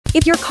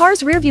If your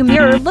car's rearview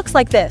mirror looks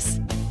like this,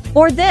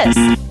 or this,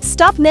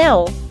 stop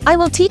now. I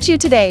will teach you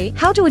today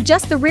how to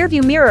adjust the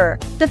rearview mirror.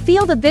 The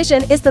field of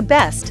vision is the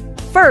best.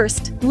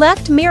 First,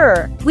 left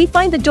mirror. We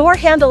find the door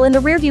handle in the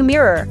rearview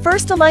mirror.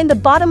 First align the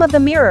bottom of the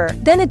mirror,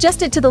 then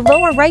adjust it to the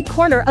lower right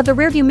corner of the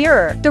rearview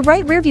mirror. The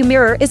right rearview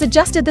mirror is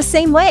adjusted the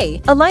same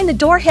way. Align the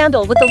door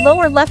handle with the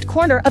lower left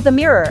corner of the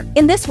mirror.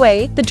 In this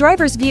way, the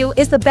driver's view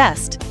is the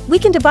best. We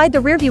can divide the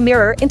rearview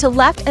mirror into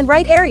left and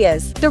right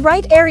areas. The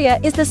right area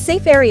is the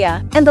safe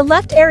area, and the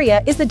left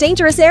area is the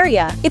dangerous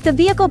area. If the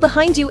vehicle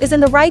behind you is in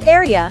the right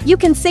area, you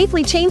can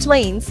safely change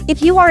lanes.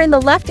 If you are in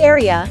the left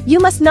area, you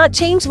must not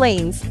change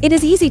lanes. It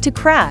is easy to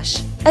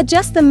crash.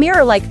 Adjust the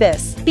mirror like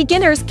this.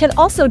 Beginners can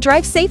also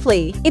drive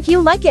safely. If you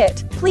like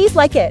it, please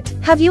like it.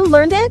 Have you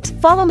learned it?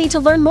 Follow me to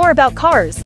learn more about cars.